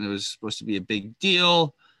stuff, and it was supposed to be a big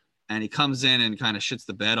deal. And he comes in and kind of shits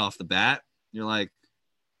the bed off the bat. You're like,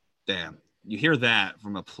 damn. You hear that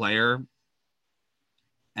from a player.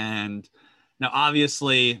 And now,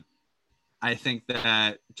 obviously, I think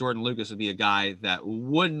that Jordan Lucas would be a guy that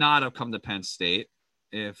would not have come to Penn State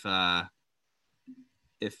if it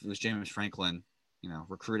was James Franklin,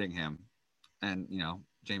 recruiting him. And,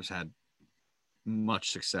 James had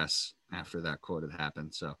much success after that quote had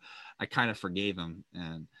happened. So I kind of forgave him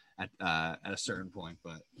and at a certain point,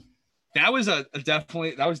 but that was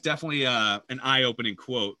definitely an eye-opening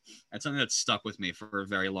quote. That's something that stuck with me for a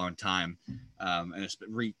very long time. And it's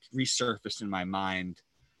been resurfaced in my mind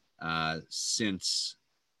since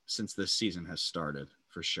this season has started,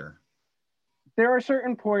 for sure. There are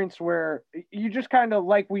certain points where you just kind of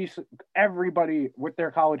everybody with their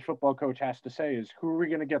college football coach has to say is, who are we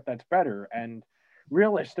going to get that's better? And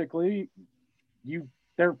realistically,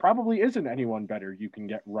 there probably isn't anyone better you can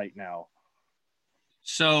get right now.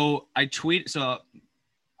 So I knew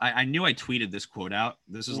I tweeted this quote out.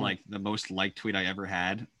 This is like the most liked tweet I ever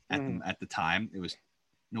had at the time. It was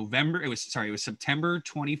September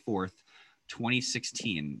 24th,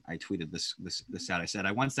 2016. I tweeted this out. I said,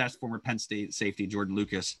 I once asked former Penn State safety Jordan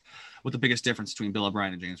Lucas what the biggest difference between Bill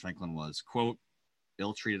O'Brien and James Franklin was. Quote,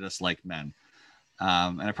 Bill treated us like men.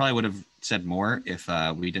 And I probably would have said more if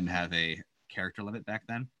we didn't have a character limit back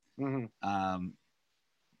then. Mm-hmm.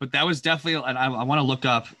 But that was definitely, and I want to look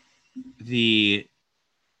up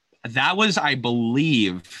that was, I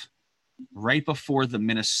believe, right before the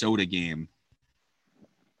Minnesota game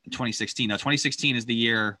in 2016. Now, 2016 is the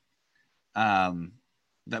year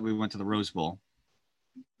that we went to the Rose Bowl.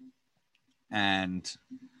 And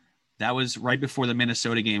that was right before the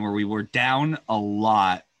Minnesota game where we were down a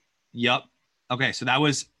lot. Yep. Okay, so that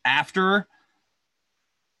was after.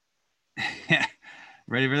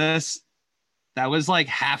 Ready for this? That was like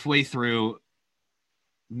halfway through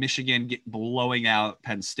Michigan blowing out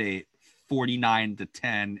Penn State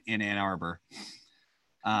 49-10 in Ann Arbor.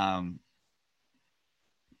 Coming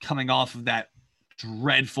off of that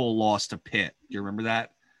dreadful loss to Pitt. Do you remember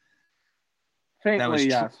that? Faintly, that was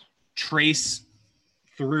yes. Trace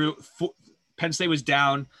through. Penn State was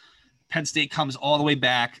down. Penn State comes all the way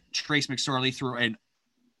back. Trace McSorley threw an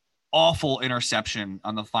awful interception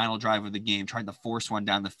on the final drive of the game, trying to force one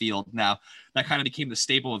down the field. Now, that kind of became the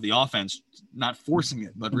staple of the offense, not forcing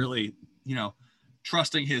it, but really,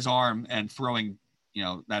 trusting his arm and throwing,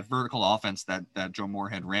 that vertical offense that Joe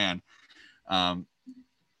Moorhead ran. That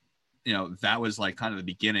was like kind of the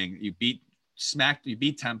beginning. You beat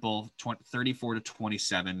Temple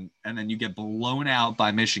 34-27, and then you get blown out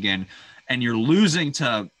by Michigan, and you're losing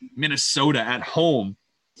to Minnesota at home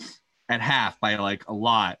at half by like a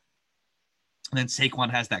lot. And then Saquon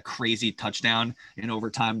has that crazy touchdown in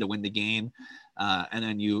overtime to win the game. And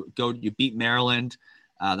then you beat Maryland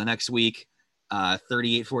the next week,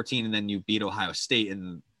 38-14, and then you beat Ohio State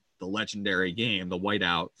in the legendary game, the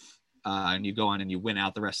whiteout. And you go on and you win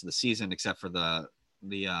out the rest of the season, except for the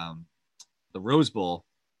Rose Bowl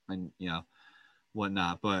and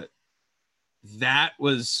whatnot. But that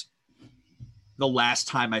was the last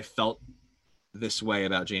time I felt this way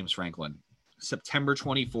about James Franklin. September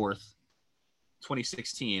 24th,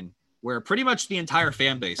 2016. where pretty much the entire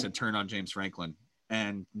fan base had turned on James Franklin.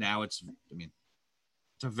 And now it's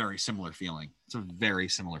a very similar feeling.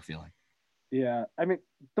 Yeah. I mean,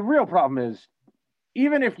 the real problem is,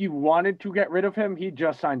 even if you wanted to get rid of him, he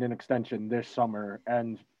just signed an extension this summer.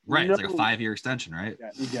 And right. It's like a 5-year extension, right?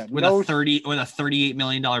 Yeah. With a $38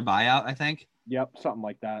 million buyout, I think. Yep. Something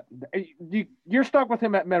like that. You're stuck with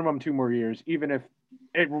him at minimum 2 more years, even if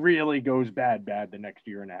it really goes bad the next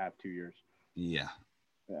year and a half, 2 years. Yeah.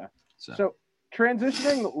 So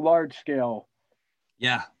transitioning large scale.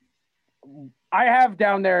 Yeah. I have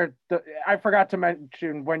down there, I forgot to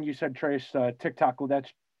mention when you said Trace, that's TikTok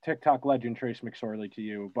legend Trace McSorley to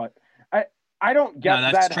you, but I don't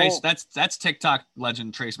get that. Trace, that's TikTok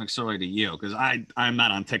legend Trace McSorley to you, because I'm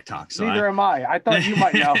not on TikTok. So neither am I. I thought you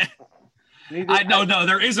might know. No,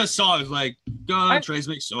 there is a song like Trace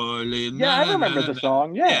McSorley. Yeah, I remember the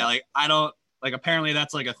song. Yeah. Like I don't like. Apparently,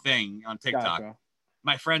 that's like a thing on TikTok. Gotcha.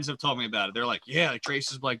 My friends have told me about it. They're like, yeah, like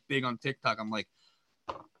Trace is like big on TikTok. I'm like,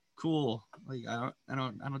 cool. Like I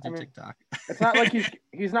don't do TikTok. It's not like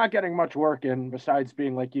he's not getting much work in besides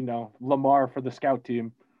being like, Lamar for the scout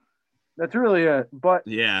team. That's really it. But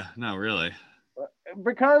yeah, no, really.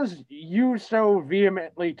 Because you so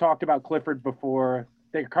vehemently talked about Clifford before,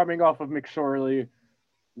 they're coming off of McSorley.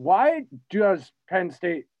 Why does Penn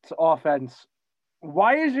State's offense?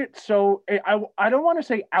 Why is it so? I don't want to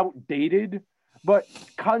say outdated, but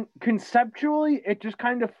conceptually, it just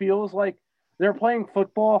kind of feels like they're playing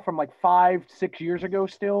football from like 5-6 years ago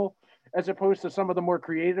still, as opposed to some of the more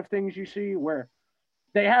creative things you see where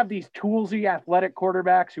they have these toolsy athletic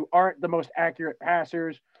quarterbacks who aren't the most accurate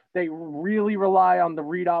passers. They really rely on the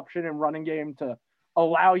read option and running game to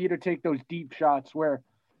allow you to take those deep shots where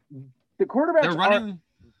the quarterbacks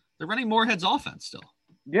they're running Moorhead's offense still.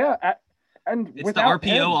 Yeah. And it's the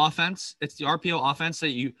RPO offense. It's the RPO offense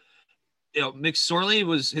that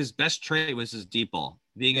McSorley his best trait was his deep ball,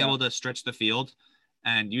 being able to stretch the field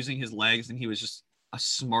and using his legs. And he was just a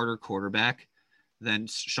smarter quarterback than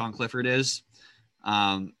Sean Clifford is.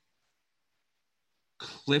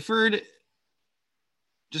 Clifford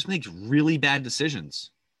just makes really bad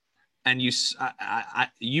decisions. And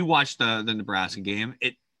you watched the Nebraska game.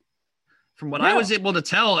 From what I was able to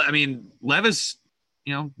tell, I mean, Levis,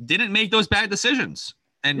 didn't make those bad decisions,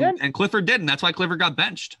 and Clifford didn't. That's why Clifford got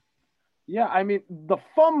benched. Yeah, I mean, the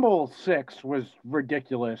fumble 6 was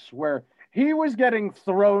ridiculous, where he was getting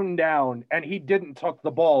thrown down and he didn't tuck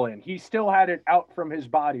the ball in. He still had it out from his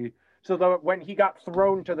body, so that when he got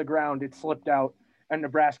thrown to the ground, it slipped out, and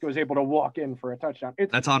Nebraska was able to walk in for a touchdown.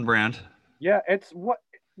 That's on brand. Yeah, it's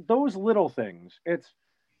those little things. It's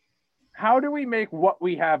how do we make what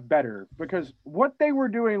we have better? Because what they were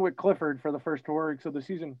doing with Clifford for the first 4 weeks of the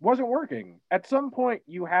season wasn't working. At some point,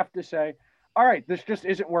 you have to say, all right, this just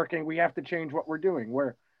isn't working. We have to change what we're doing.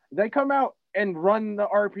 Where they come out and run the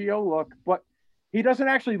RPO look, but he doesn't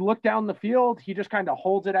actually look down the field. He just kind of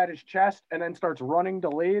holds it at his chest and then starts running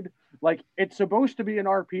delayed. Like, it's supposed to be an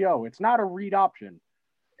RPO. It's not a read option.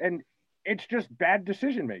 And it's just bad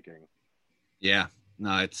decision making. Yeah.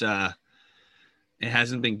 No, it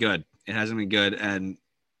hasn't been good. It hasn't been good. And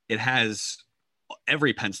it has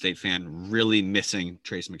every Penn State fan really missing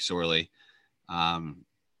Trace McSorley.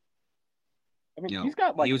 He's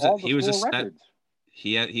got like all the school records.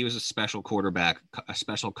 He was a special quarterback, a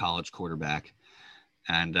special college quarterback.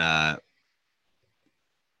 And I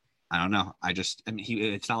don't know.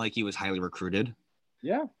 It's not like he was highly recruited.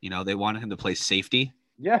 Yeah. They wanted him to play safety.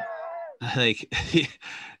 Yeah. Like,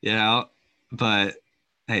 but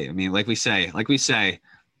hey, I mean, like we say,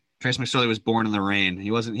 Trace McSorley was born in the rain.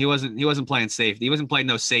 He wasn't playing safety. He wasn't playing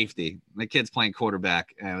no safety. The kid's playing quarterback,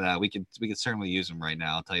 and we could certainly use him right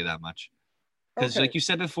now. I'll tell you that much. Because like you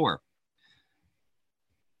said before,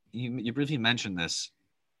 you briefly mentioned this,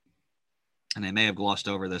 and I may have glossed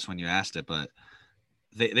over this when you asked it, but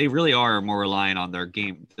they really are more reliant on their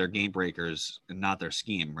game breakers and not their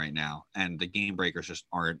scheme right now. And the game breakers just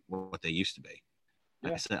aren't what they used to be.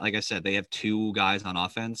 Yeah. Like I said, they have 2 guys on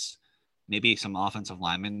offense, maybe some offensive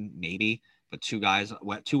linemen, maybe, but 2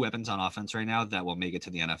 weapons on offense right now that will make it to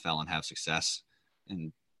the NFL and have success.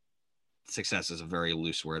 And success is a very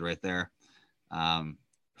loose word right there.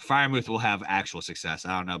 Freiermuth will have actual success.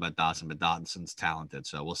 I don't know about Dotson, but Dotson's talented,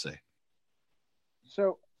 so we'll see.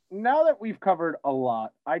 So now that we've covered a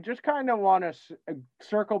lot, I just kind of want to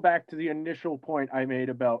circle back to the initial point I made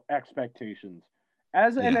about expectations.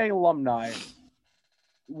 As an alumni,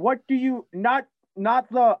 what do you not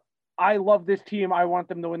the I love this team, I want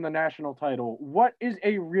them to win the national title. What is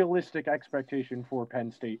a realistic expectation for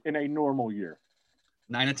Penn State in a normal year?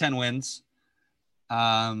 9 to 10 wins.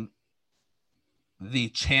 The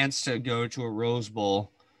chance to go to a Rose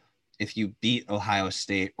Bowl if you beat Ohio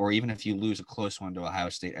State, or even if you lose a close one to Ohio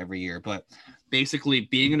State every year. But basically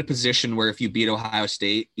being in a position where if you beat Ohio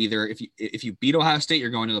State, either if you beat Ohio State, you're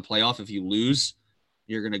going to the playoff. If you lose,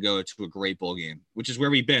 you're going to go to a great bowl game, which is where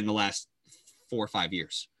we've been the last 4 or 5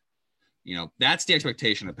 years. You know, that's the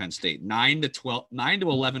expectation of Penn State, 9 to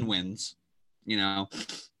 11 wins, you know,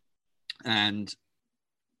 and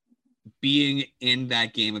being in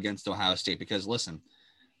that game against Ohio State, because listen,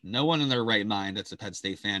 no one in their right mind that's a Penn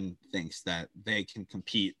State fan thinks that they can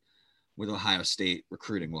compete with Ohio State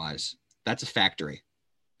recruiting wise. That's a factory,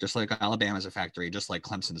 just like Alabama's a factory, just like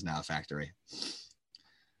Clemson's now a factory.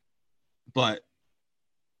 But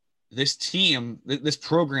this team, this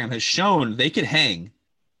program has shown they could hang.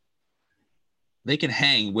 They can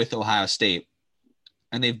hang with Ohio State,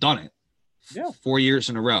 and they've done it 4 years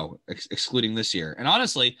in a row, excluding this year. And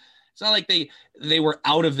honestly, it's not like they were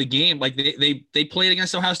out of the game. Like they played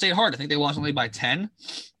against Ohio State hard. I think they lost only by 10.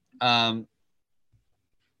 You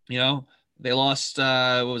know, they lost,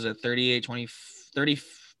 what was it?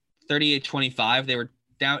 38-25. They were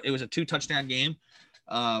down. It was a 2-touchdown game,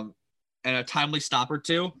 and a timely stop or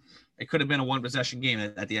two. It could have been a 1-possession game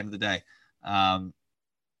at the end of the day.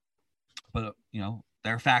 But you know,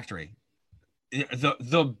 they're a factory.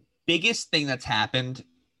 The biggest thing that's happened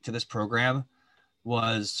to this program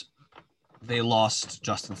was they lost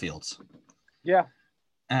Justin Fields. Yeah.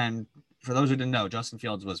 And for those who didn't know, Justin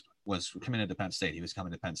Fields was committed to Penn State. He was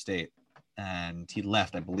coming to Penn State, and he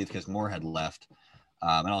left, I believe, because Moore had left,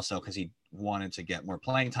 and also because he wanted to get more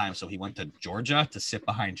playing time. So he went to Georgia to sit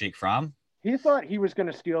behind Jake Fromm. He thought he was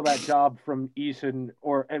going to steal that job from Eason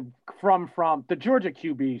or from the Georgia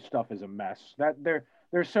QB stuff is a mess. That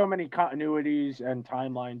there's so many continuities and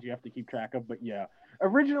timelines you have to keep track of. But yeah,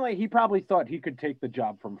 originally he probably thought he could take the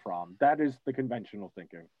job from Fromm. That is the conventional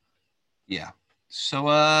thinking. Yeah. So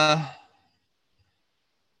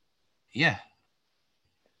yeah.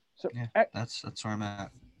 So yeah, that's where I'm at.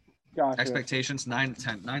 Gotcha. Expectations 9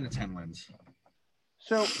 to 10 wins.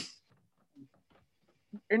 So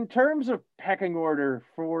in terms of pecking order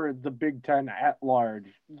for the Big Ten at large,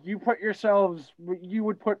 you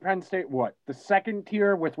would put Penn State, what, the second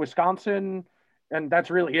tier with Wisconsin, and that's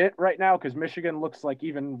really it right now, because Michigan looks like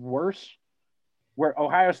even worse, where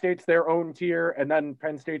Ohio State's their own tier, and then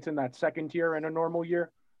Penn State's in that second tier in a normal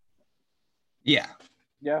year? Yeah.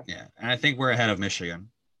 Yeah? Yeah, and I think we're ahead of Michigan.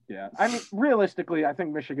 Yeah. I mean, realistically, I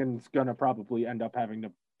think Michigan's going to probably end up having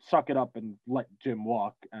to suck it up and let Jim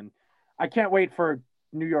walk, and I can't wait for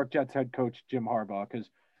New York Jets head coach Jim Harbaugh, because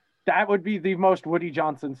that would be the most Woody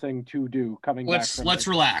Johnson thing to do coming back. Let's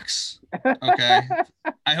relax. Okay.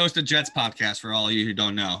 I host a Jets podcast for all of you who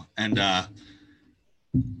don't know. And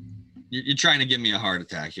you're trying to give me a heart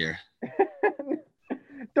attack here.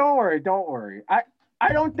 Don't worry. I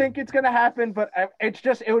don't think it's going to happen, but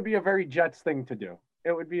it would be a very Jets thing to do.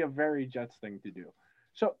 It would be a very Jets thing to do.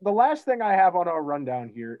 So the last thing I have on our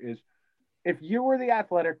rundown here is, if you were the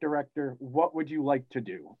athletic director, what would you like to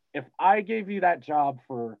do? If I gave you that job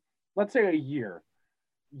for, let's say, a year,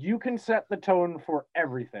 you can set the tone for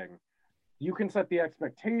everything. You can set the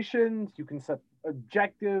expectations. You can set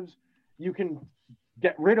objectives. You can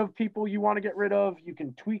get rid of people you want to get rid of. You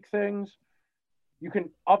can tweak things. You can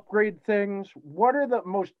upgrade things. What are the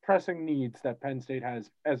most pressing needs that Penn State has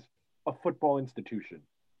as a football institution?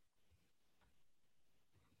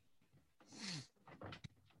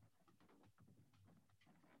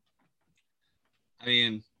 I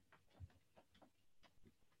mean,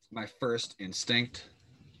 my first instinct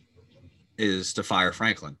is to fire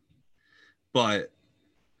Franklin, but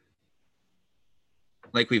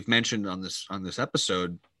like we've mentioned on this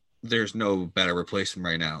episode, there's no better replacement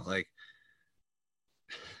right now. Like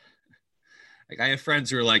I have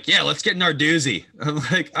friends who are like, yeah, let's get Narduzzi. I'm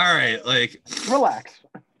like, all right, like relax.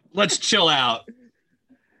 Let's chill out.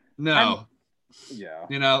 No. Yeah.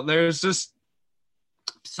 You know, there's just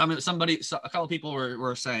a couple of people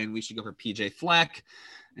were saying we should go for PJ Fleck,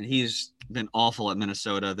 and he's been awful at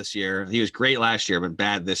Minnesota this year. He was great last year, but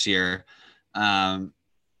bad this year.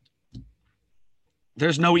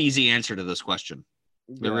 There's no easy answer to this question.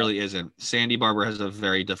 There really isn't. Sandy Barber has a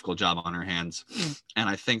very difficult job on her hands, and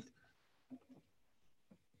I think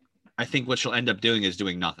what she'll end up doing is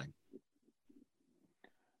doing nothing.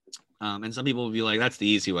 And some people will be like, that's the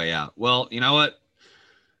easy way out. Well, you know what?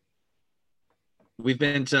 We've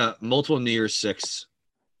been to multiple New Year's Six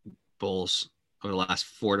bowls over the last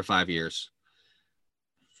 4 to 5 years.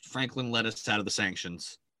 Franklin led us out of the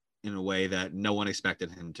sanctions in a way that no one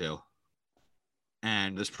expected him to.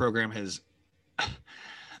 And this program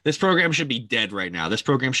should be dead right now. This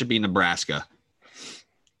program should be Nebraska.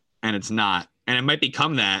 And it's not. And it might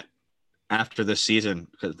become that after this season,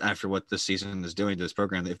 because after what this season is doing to this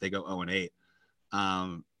program, if they go 0-8.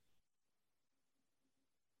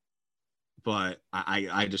 But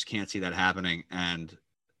I just can't see that happening. And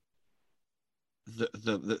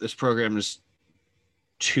this program is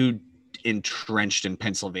too entrenched in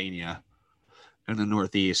Pennsylvania and the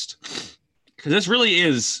Northeast, because this really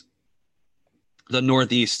is the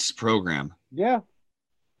Northeast's program. Yeah.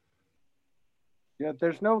 Yeah,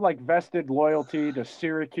 there's no like vested loyalty to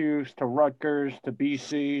Syracuse, to Rutgers, to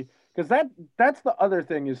BC, because that's the other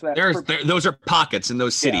thing is that those are pockets in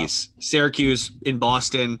those cities. Yeah. Syracuse, in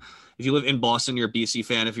Boston. If you live in Boston, you're a BC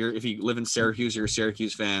fan. If you live in Syracuse, you're a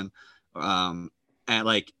Syracuse fan. And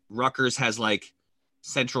like Rutgers has like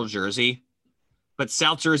Central Jersey, but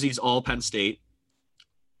South Jersey's all Penn State.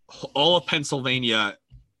 All of Pennsylvania,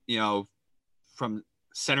 you know, from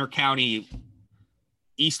Center County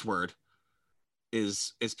eastward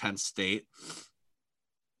is Penn State.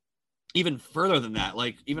 Even further than that,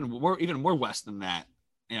 like even more west than that,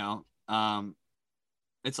 you know,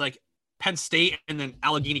 it's like Penn State and then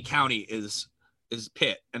Allegheny County is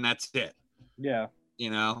Pitt, and that's it. Yeah, you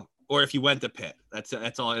know, or if you went to Pitt,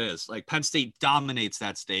 that's all it is. Like Penn State dominates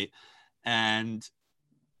that state and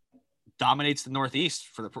dominates the Northeast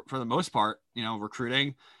for the most part. You know,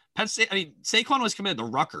 recruiting. Penn State. I mean, Saquon was committed to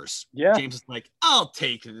Rutgers. Yeah, James is like, I'll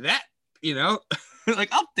take that. You know, like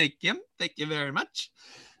I'll take him. Thank you very much.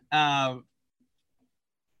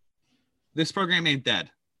 This program ain't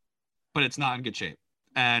dead, but it's not in good shape.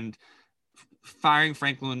 And firing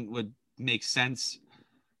Franklin would make sense.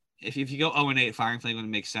 If you go 0-8, firing Franklin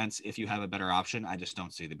would make sense if you have a better option. I just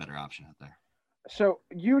don't see the better option out there. So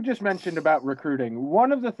you just mentioned about recruiting.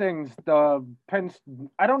 One of the things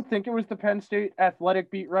I don't think it was the Penn State athletic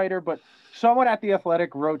beat writer, but someone at The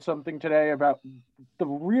Athletic wrote something today about the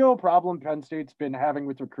real problem Penn State's been having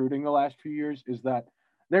with recruiting the last few years is that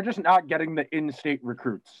they're just not getting the in-state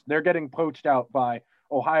recruits. They're getting poached out by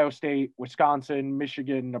Ohio State, Wisconsin,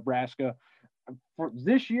 Michigan, Nebraska. For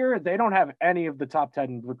this year, they don't have any of the top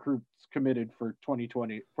 10 recruits committed for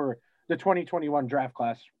 2020 for the 2021 draft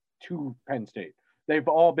class to Penn State. They've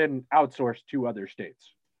all been outsourced to other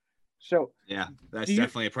states. So yeah, that's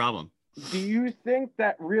definitely a problem. Do you think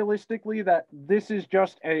that realistically that this is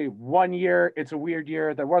just a 1 year, it's a weird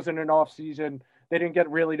year, there wasn't an off season, they didn't get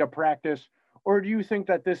really to practice, or do you think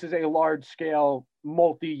that this is a large scale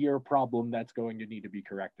multi-year problem that's going to need to be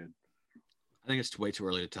corrected? I think it's way too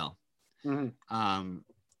early to tell. Mm-hmm.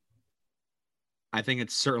 I think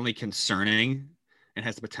it's certainly concerning. It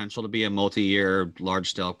has the potential to be a multi-year,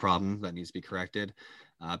 large-scale problem that needs to be corrected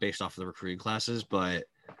based off of the recruiting classes. But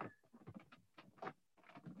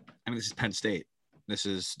I mean, this is Penn State. This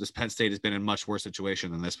Penn State has been in a much worse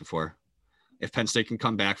situation than this before. If Penn State can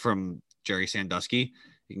come back from Jerry Sandusky,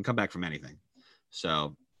 he can come back from anything.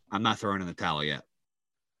 So I'm not throwing in the towel yet.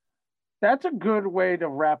 That's a good way to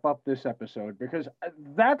wrap up this episode, because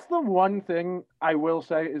that's the one thing I will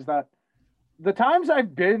say is that the times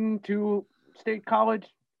I've been to State College,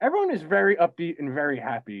 everyone is very upbeat and very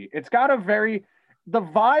happy. It's got the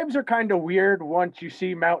vibes are kind of weird once you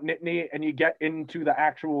see Mount Nittany and you get into the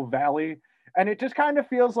actual valley. And it just kind of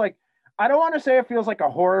feels like, I don't want to say it feels like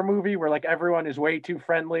a horror movie where like everyone is way too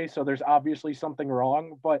friendly, so there's obviously something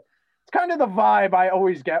wrong, but it's kind of the vibe I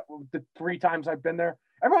always get the 3 times I've been there.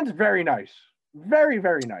 Everyone's very nice. Very,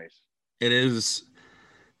 very nice. It is.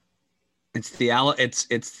 It's the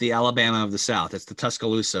Alabama of the South. It's the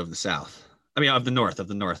Tuscaloosa of the South. I mean, of the North,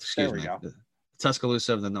 excuse me. The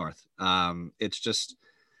Tuscaloosa of the North. It's just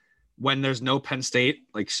when there's no Penn State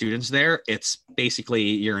like students there, it's basically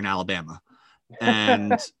you're in Alabama.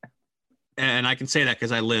 And and I can say that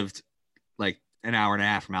because I lived like an hour and a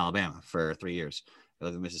half from Alabama for 3 years. I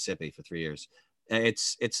lived in Mississippi for 3 years.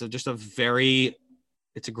 It's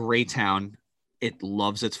a great town. It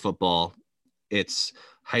loves its football. It's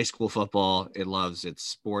high school football. It loves its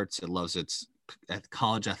sports. It loves its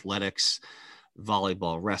college athletics,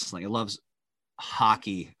 volleyball, wrestling. It loves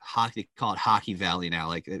hockey. They call it Hockey Valley now.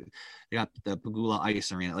 Like they got the Pagula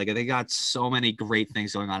Ice Arena. Like they got so many great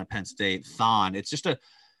things going on at Penn State. Thon.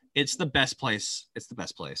 It's the best place. It's the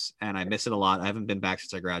best place, and I miss it a lot. I haven't been back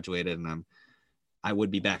since I graduated, and I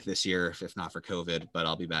would be back this year if not for COVID, but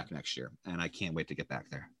I'll be back next year, and I can't wait to get back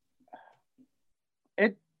there.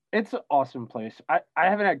 It's an awesome place. I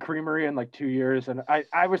haven't had creamery in like 2 years, and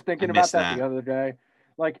I was thinking about that the other day.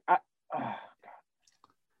 Like,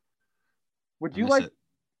 would you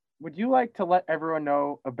like to let everyone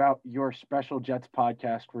know about your Special Jets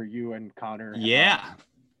podcast where you and Connor? Yeah.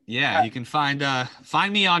 You can find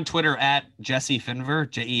me on Twitter at Jesse Finver,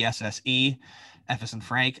 JESSE, F as in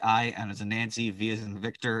Frank, I and as in Nancy, V as in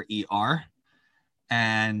Victor, ER.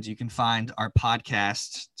 And you can find our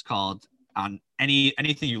podcast. It's called on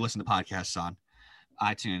anything you listen to podcasts on: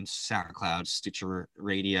 iTunes, SoundCloud, Stitcher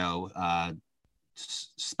Radio,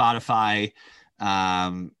 Spotify,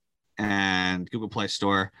 and Google Play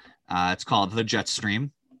Store. It's called The Jets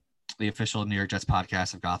Stream, the official New York Jets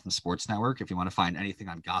podcast of Gotham Sports Network. If you want to find anything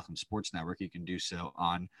on Gotham Sports Network, you can do so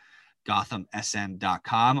on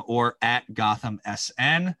GothamSN.com or at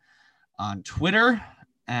GothamSN on Twitter.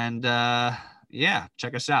 And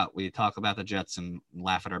check us out. We talk about the Jets and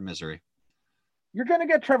laugh at our misery. You're going to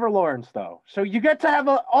get Trevor Lawrence, though. So you get to have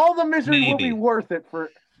all the misery will be worth it for.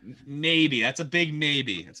 Maybe. That's a big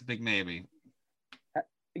maybe.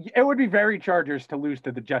 It would be very Chargers to lose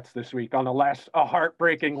to the Jets this week on a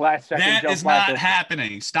heartbreaking last second. That is not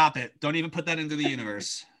happening. Stop it. Don't even put that into the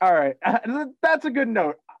universe. All right. That's a good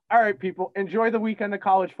note. All right, people. Enjoy the weekend of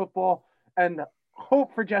college football and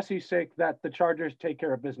hope for Jesse's sake that the Chargers take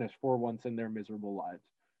care of business for once in their miserable lives.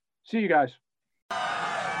 See you guys.